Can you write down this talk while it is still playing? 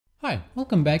Hi,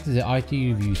 welcome back to the IT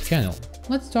Reviews channel.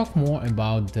 Let's talk more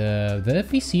about the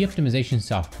PC optimization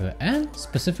software and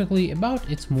specifically about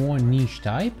its more niche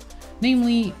type,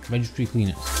 namely registry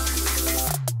cleaners.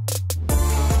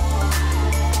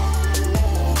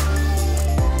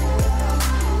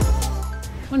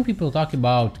 When people talk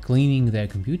about cleaning their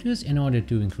computers in order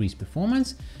to increase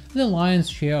performance, the lion's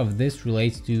share of this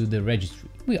relates to the registry.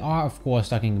 We are of course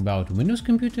talking about Windows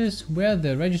computers, where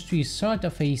the registry is sort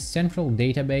of a central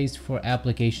database for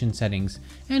application settings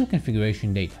and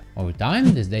configuration data. Over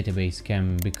time, this database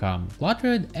can become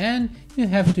cluttered and you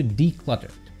have to declutter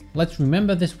it. Let's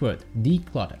remember this word,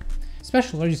 declutter.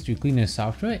 Special registry cleaner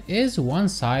software is one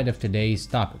side of today's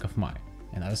topic of mine.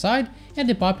 Another side, at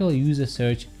the popular user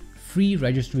search, free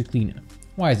registry cleaner.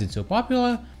 Why is it so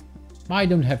popular? I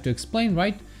don't have to explain,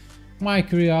 right? My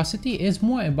curiosity is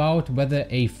more about whether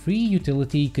a free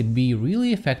utility could be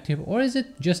really effective, or is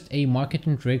it just a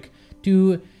marketing trick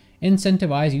to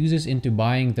incentivize users into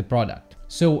buying the product.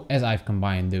 So as I've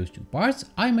combined those two parts,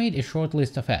 I made a short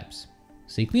list of apps.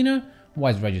 CCleaner,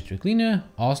 Wise Registry Cleaner,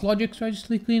 Oslogic's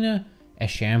Registry Cleaner,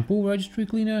 Ashampoo Registry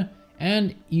Cleaner,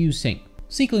 and EUSync.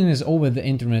 CCleaner is over the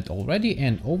internet already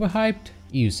and overhyped.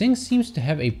 EUSync seems to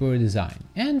have a poor design,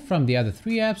 and from the other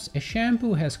three apps,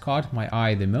 Ashampoo has caught my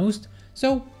eye the most,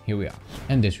 so here we are.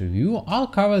 In this review, I'll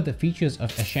cover the features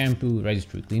of Ashampoo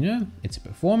Registry Cleaner, its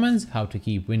performance, how to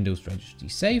keep Windows registry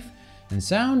safe and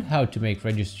sound, how to make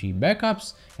registry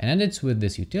backups and edits with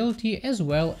this utility, as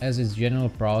well as its general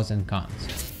pros and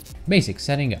cons. Basic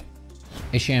setting up.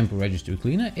 Ashampoo Registry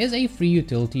Cleaner is a free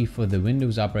utility for the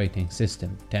Windows operating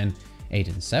system 10, 8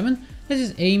 and 7 that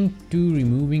is aimed to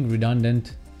removing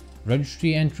redundant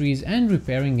registry entries and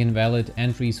repairing invalid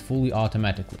entries fully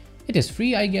automatically. It is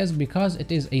free, I guess, because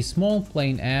it is a small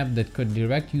plain app that could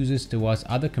direct users towards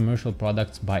other commercial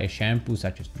products by Ashampoo,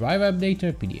 such as Drive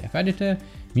Updater, PDF Editor,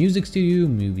 Music Studio,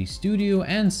 Movie Studio,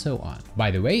 and so on.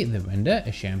 By the way, the vendor,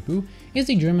 Ashampoo, is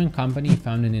a German company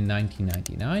founded in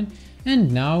 1999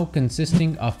 and now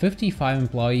consisting of 55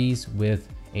 employees with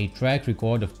a track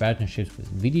record of partnerships with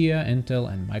Nvidia,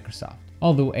 Intel, and Microsoft.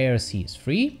 Although ARC is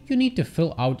free, you need to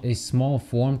fill out a small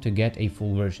form to get a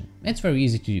full version. It's very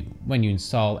easy to do. When you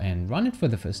install and run it for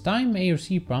the first time,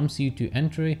 ARC prompts you to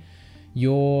enter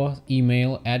your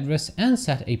email address and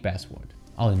set a password.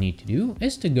 All you need to do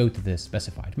is to go to the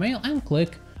specified mail and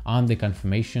click on the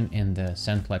confirmation in the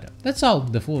sent letter. That's all.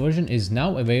 The full version is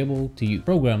now available to you.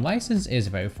 Program license is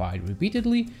verified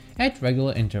repeatedly at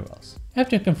regular intervals.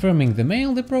 After confirming the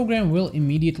mail, the program will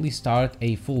immediately start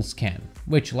a full scan,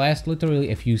 which lasts literally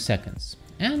a few seconds,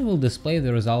 and will display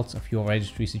the results of your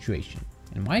registry situation.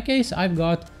 In my case, I've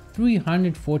got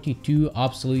 342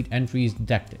 obsolete entries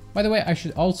detected. By the way, I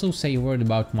should also say a word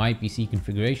about my PC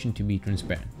configuration to be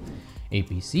transparent. A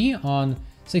PC on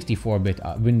 64-bit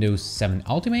Windows 7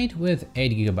 Ultimate with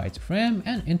 8GB of RAM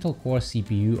and Intel Core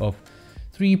CPU of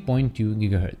 3.2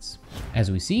 GHz.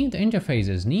 As we see, the interface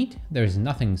is neat, there is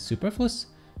nothing superfluous,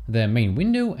 the main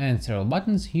window and several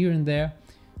buttons here and there.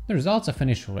 The results of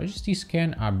initial registry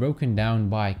scan are broken down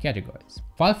by categories.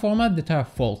 File format that are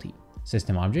faulty,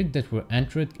 system objects that were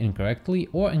entered incorrectly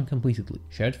or incompletely,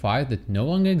 shared files that no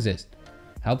longer exist,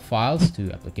 help files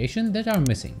to application that are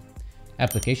missing,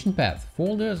 application path,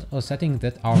 folders or settings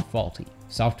that are faulty,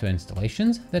 software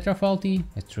installations that are faulty,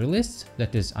 history lists,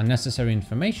 that is unnecessary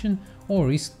information or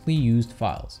recently used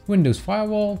files, Windows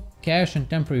firewall, cache and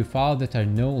temporary files that are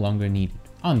no longer needed.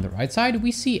 On the right side,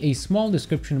 we see a small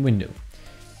description window.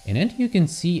 In it, you can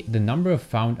see the number of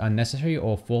found unnecessary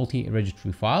or faulty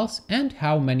registry files and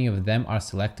how many of them are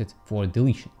selected for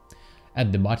deletion.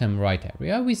 At the bottom right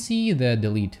area, we see the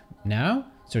delete now,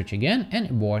 search again, and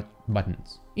abort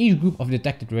buttons. Each group of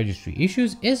detected registry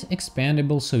issues is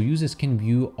expandable so users can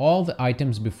view all the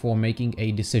items before making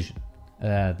a decision.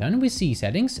 Then we see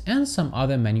settings and some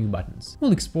other menu buttons.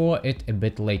 We'll explore it a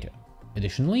bit later.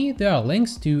 Additionally, there are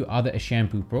links to other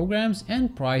Ashampoo programs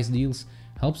and price deals,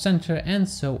 help center, and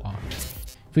so on.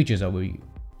 Features overview.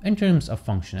 In terms of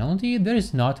functionality, there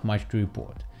is not much to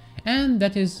report, and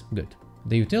that is good.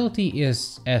 The utility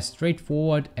is as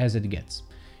straightforward as it gets.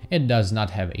 It does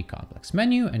not have a complex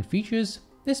menu and features.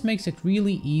 This makes it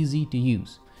really easy to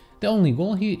use. The only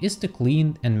goal here is to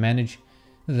clean and manage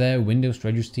the Windows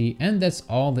registry, and that's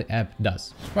all the app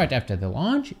does. Right after the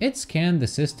launch, it scanned the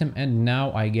system and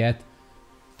now I get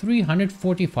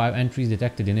 345 entries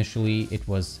detected. Initially it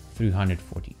was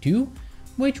 342,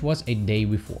 which was a day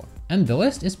before. And the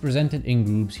list is presented in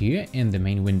groups here in the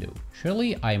main window.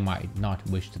 Surely I might not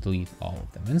wish to delete all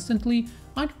of them instantly.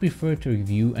 I'd prefer to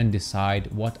review and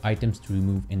decide what items to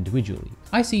remove individually.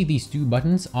 I see these two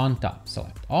buttons on top,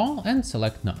 select all and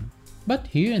select none. but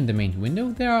here in the main window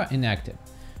they are inactive.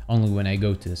 Only when I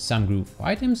go to some group of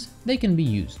items they can be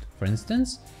used. For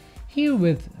instance, here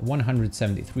with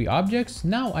 173 objects,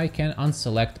 now I can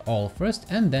unselect all first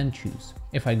and then choose.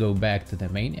 If I go back to the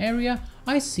main area,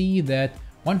 I see that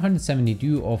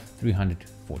 172 of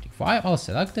 345 are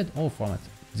selected, all formats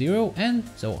 0 and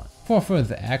so on. For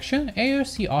further action,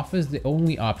 ARC offers the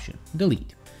only option,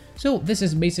 delete. So this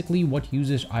is basically what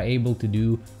users are able to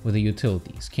do with the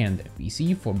utility: scan their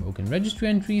PC for broken registry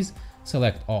entries,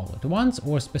 select all at once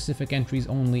or specific entries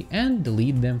only, and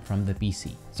delete them from the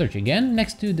PC. Search again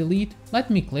next to delete. Let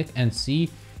me click and see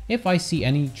if I see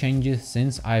any changes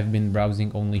since I've been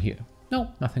browsing only here.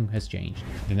 No, nothing has changed.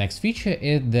 The next feature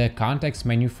is the context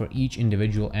menu for each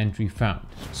individual entry found.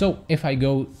 So if I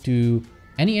go to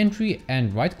any entry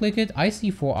and right click it, I see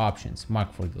 4 options: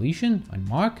 mark for deletion,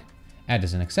 unmark, add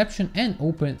as an exception, and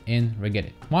open in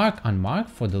regedit. Mark unmark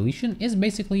for deletion is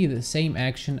basically the same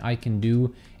action I can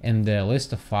do in the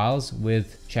list of files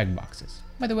with checkboxes.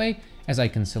 By the way, as I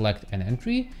can select an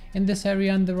entry in this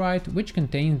area on the right which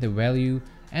contains the value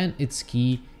and its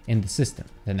key in the system.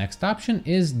 The next option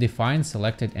is define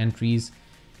selected entries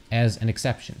as an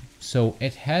exception. So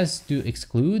it has to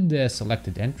exclude the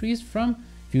selected entries from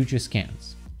future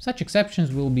scans. Such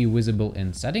exceptions will be visible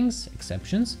in settings,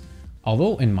 exceptions.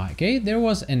 Although in my case there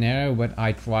was an error when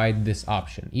I tried this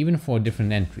option, even for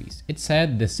different entries. It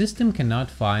said the system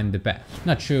cannot find the path.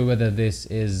 Not sure whether this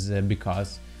is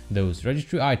because those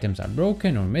registry items are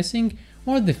broken or missing,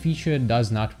 or the feature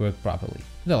does not work properly.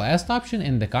 The last option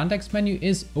in the context menu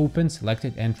is open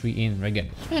selected entry in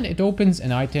regedit, and it opens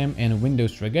an item in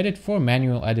Windows regedit for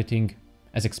manual editing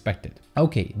as expected.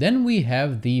 Okay, then we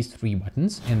have these 3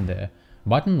 buttons in the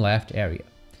bottom left area.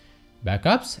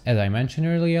 Backups, as I mentioned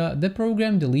earlier, the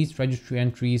program deletes registry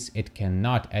entries it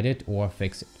cannot edit or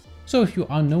fix it. So if you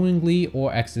unknowingly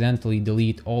or accidentally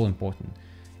delete all important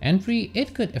entry,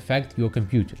 it could affect your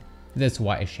computer. That's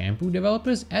why Ashampoo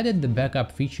developers added the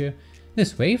backup feature.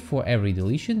 This way, for every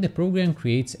deletion, the program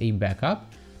creates a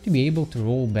backup to be able to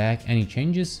roll back any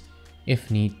changes if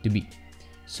need to be.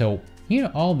 So here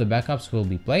all the backups will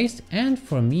be placed, and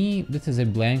for me this is a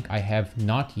blank. I have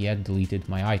not yet deleted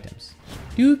my items.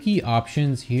 2 key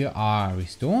options here are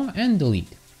restore and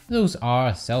delete. Those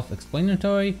are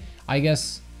self-explanatory, I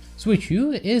guess. Switch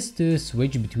view is to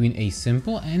switch between a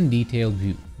simple and detailed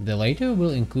view. The latter will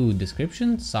include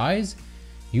description, size,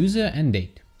 user and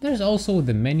date. There's also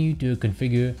the menu to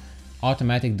configure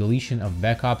automatic deletion of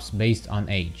backups based on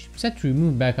age, set to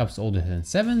remove backups older than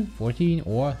 7, 14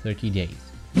 or 30 days.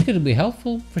 It could be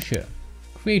helpful for sure.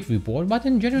 Create report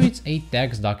button generates a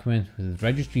text document with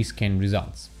registry scan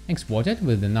results. Export it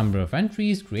with the number of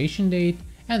entries, creation date,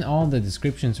 and all the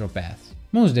descriptions or paths.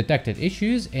 Most detected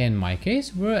issues in my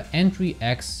case were entry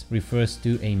X refers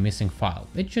to a missing file.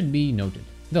 It should be noted.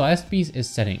 The last piece is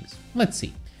settings. Let's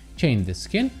see. Change the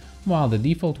skin while the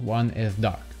default one is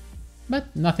dark.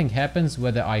 But nothing happens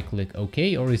whether I click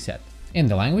OK or reset. In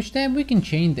the language tab, we can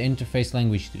change the interface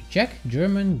language to Czech,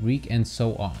 German, Greek, and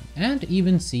so on, and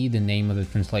even see the name of the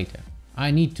translator.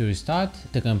 I need to restart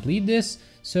to complete this,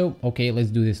 so okay, let's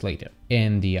do this later.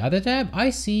 In the other tab, I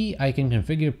see I can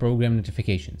configure program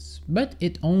notifications, but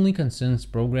it only concerns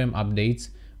program updates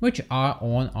which are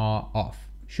on or off.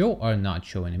 Show or not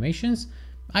show animations.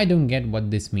 I don't get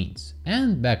what this means.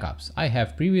 And backups. I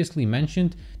have previously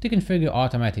mentioned to configure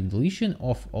automatic deletion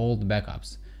of old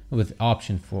backups, with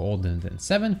option for older than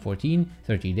 7, 14,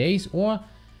 30 days, or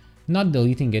not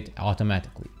deleting it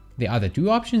automatically. The other 2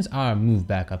 options are move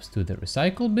backups to the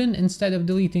recycle bin instead of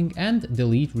deleting, and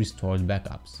delete restored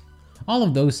backups. All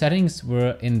of those settings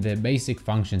were in the basic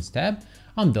functions tab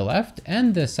on the left,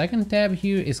 and the second tab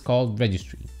here is called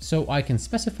registry. So I can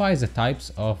specify the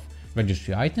types of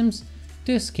registry items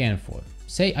to scan for.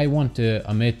 Say I want to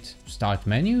omit start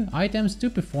menu items to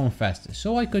perform faster,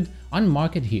 so I could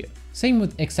unmark it here. Same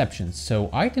with exceptions, so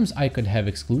items I could have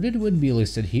excluded would be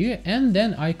listed here, and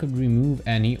then I could remove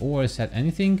any or set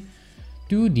anything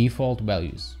to default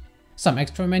values. Some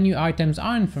extra menu items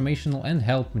are informational and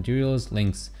help materials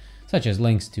links, such as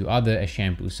links to other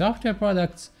Ashampoo software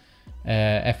products,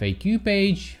 FAQ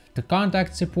page, to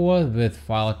contact support with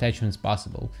file attachments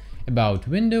possible, about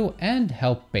window, and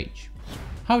help page.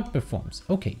 How it performs.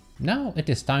 Okay, now it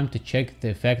is time to check the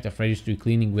effect of registry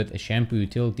cleaning with Ashampoo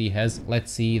utility has,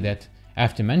 let's see that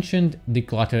after mentioned,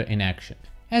 declutter in action.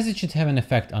 As it should have an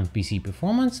effect on PC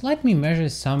performance, let me measure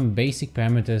some basic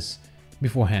parameters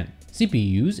beforehand. CPU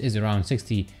use is around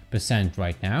 60%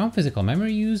 right now, physical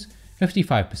memory use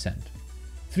 55%.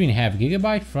 3.5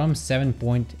 GB from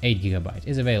 7.8 GB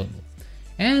is available,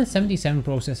 and 77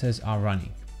 processes are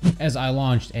running. As I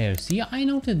launched ARC, I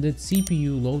noted that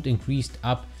CPU load increased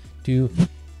up to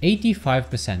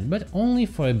 85%, but only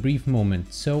for a brief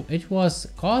moment, so it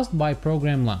was caused by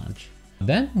program launch.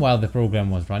 Then, while the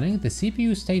program was running, the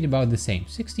CPU stayed about the same,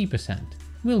 60%.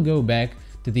 We'll go back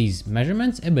to these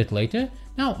measurements a bit later.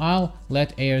 Now I'll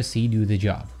let ARC do the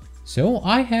job. So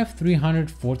I have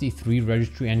 343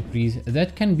 registry entries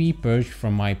that can be purged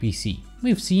from my PC.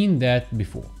 We've seen that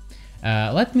before.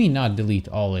 Let me not delete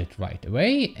all it right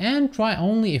away and try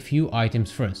only a few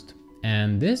items first.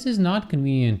 And this is not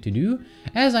convenient to do,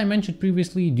 as I mentioned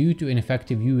previously, due to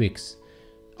ineffective UX.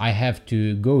 I have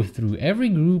to go through every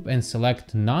group and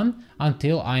select none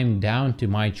until I'm down to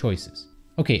my choices.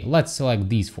 Okay, let's select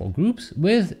these 4 groups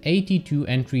with 82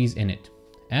 entries in it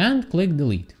and click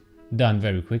delete. Done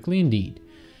very quickly indeed.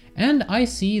 And I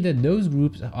see that those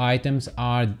groups of items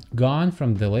are gone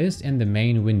from the list in the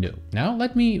main window. Now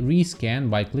let me rescan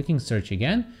by clicking search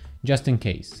again, just in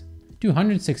case.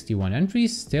 261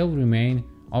 entries still remain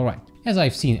alright. As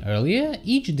I've seen earlier,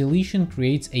 each deletion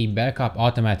creates a backup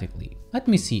automatically. Let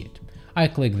me see it. I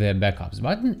click the backups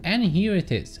button and here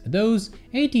it is. Those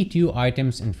 82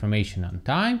 items, information on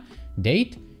time,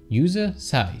 date, user,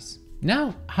 size.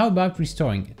 Now, how about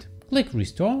restoring it? Click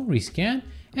restore, rescan,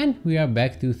 and we are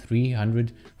back to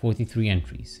 343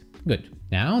 entries. Good.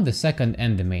 Now the second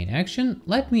and the main action,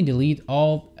 let me delete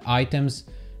all items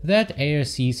that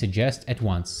ARC suggests at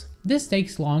once. This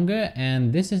takes longer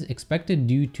and this is expected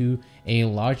due to a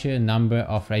larger number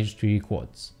of registry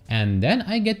records. And then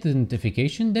I get the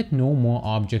notification that no more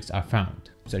objects are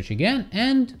found. Search again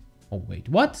and, oh wait,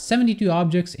 what? 72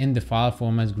 objects in the file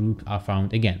formats group are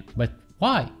found again. But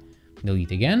why?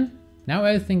 Delete again. Now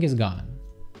everything is gone.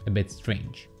 A bit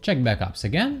strange. Check backups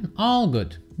again. All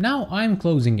good. Now I'm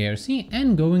closing ARC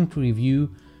and going to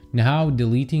review how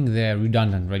deleting the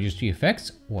redundant registry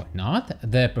affects, or not,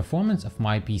 the performance of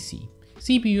my PC.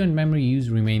 CPU and memory use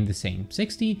remain the same,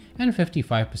 60 and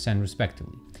 55%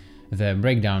 respectively. The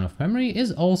breakdown of memory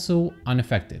is also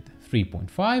unaffected,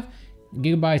 3.5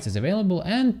 GB is available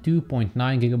and 2.9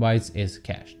 GB is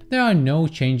cached. There are no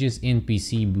changes in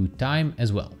PC boot time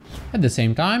as well. At the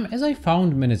same time, as I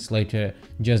found minutes later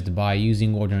just by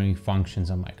using ordinary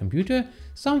functions on my computer,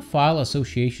 some file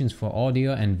associations for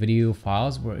audio and video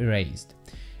files were erased,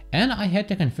 and I had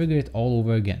to configure it all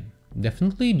over again.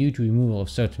 Definitely due to removal of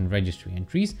certain registry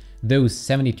entries, those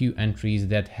 72 entries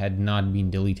that had not been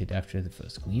deleted after the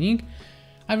first cleaning.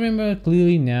 I remember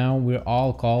clearly now we're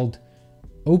all called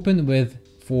open with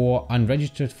for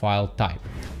unregistered file type,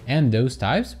 and those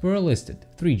types were listed: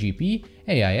 3GP,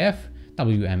 AIF,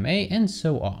 WMA, and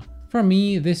so on. For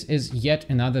me, this is yet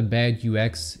another bad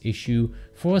UX issue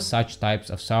for such types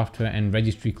of software and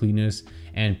registry cleaners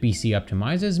and PC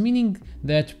optimizers, meaning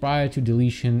that prior to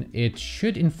deletion, it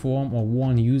should inform or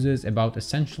warn users about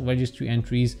essential registry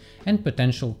entries and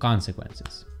potential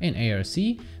consequences. In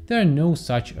ARC, there are no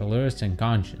such alerts and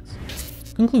cautions.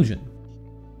 Conclusion.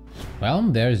 Well,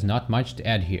 there is not much to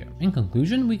add here. In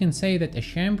conclusion, we can say that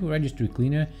Ashampoo Registry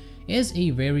Cleaner is a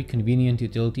very convenient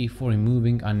utility for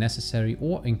removing unnecessary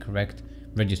or incorrect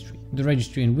registry. The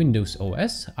registry in Windows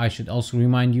OS, I should also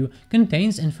remind you,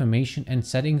 contains information and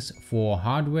settings for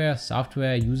hardware,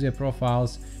 software, user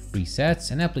profiles,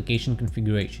 presets, and application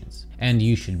configurations. And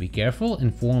you should be careful,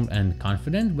 informed, and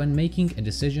confident when making a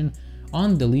decision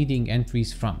on deleting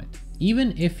entries from it,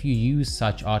 even if you use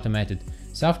such automated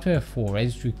software for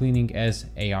registry cleaning as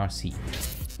ARC.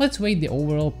 Let's weigh the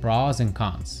overall pros and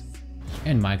cons.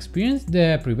 In my experience,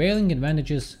 the prevailing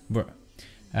advantages were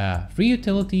free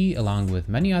utility along with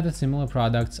many other similar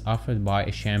products offered by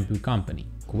Ashampoo company,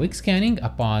 quick scanning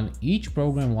upon each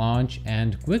program launch,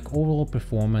 and quick overall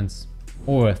performance,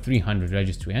 or 300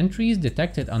 registry entries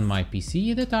detected on my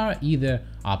PC that are either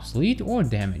obsolete or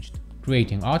damaged,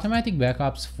 creating automatic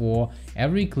backups for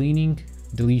every cleaning,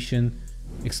 deletion,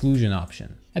 exclusion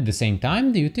option. At the same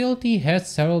time, the utility has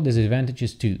several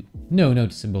disadvantages too. No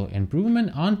noticeable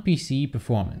improvement on PC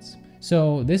performance.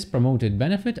 So this promoted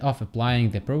benefit of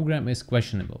applying the program is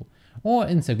questionable or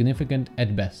insignificant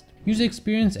at best. User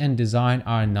experience and design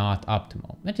are not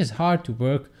optimal. It is hard to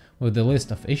work with the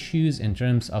list of issues in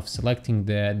terms of selecting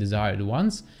the desired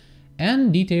ones,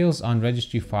 and details on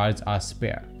registry files are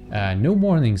spare. No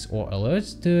warnings or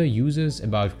alerts to users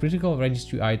about critical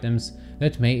registry items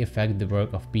that may affect the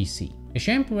work of PC.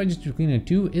 Ashampoo Registry Cleaner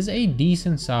 2 is a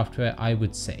decent software, I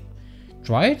would say.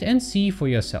 Try it and see for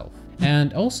yourself.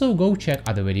 And also go check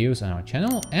other videos on our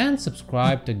channel and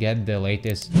subscribe to get the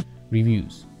latest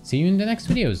reviews. See you in the next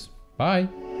videos. Bye!